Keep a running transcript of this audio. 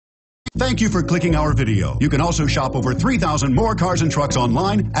Thank you for clicking our video. You can also shop over 3,000 more cars and trucks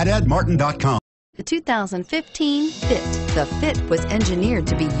online at edmartin.com. The 2015 Fit. The Fit was engineered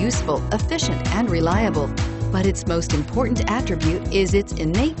to be useful, efficient, and reliable. But its most important attribute is its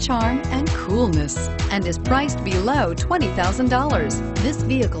innate charm and coolness, and is priced below $20,000. This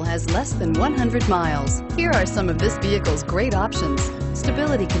vehicle has less than 100 miles. Here are some of this vehicle's great options: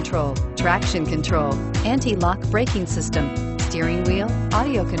 stability control, traction control, anti-lock braking system, steering wheel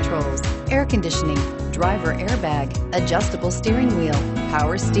audio controls, air conditioning, driver airbag, adjustable steering wheel,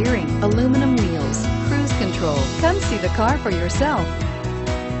 power steering, aluminum wheels, cruise control. Come see the car for yourself.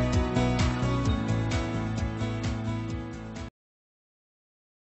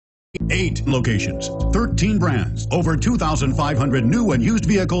 8 locations, 13 brands, over 2,500 new and used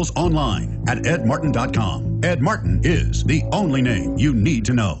vehicles online at edmartin.com. Ed Martin is the only name you need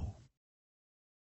to know.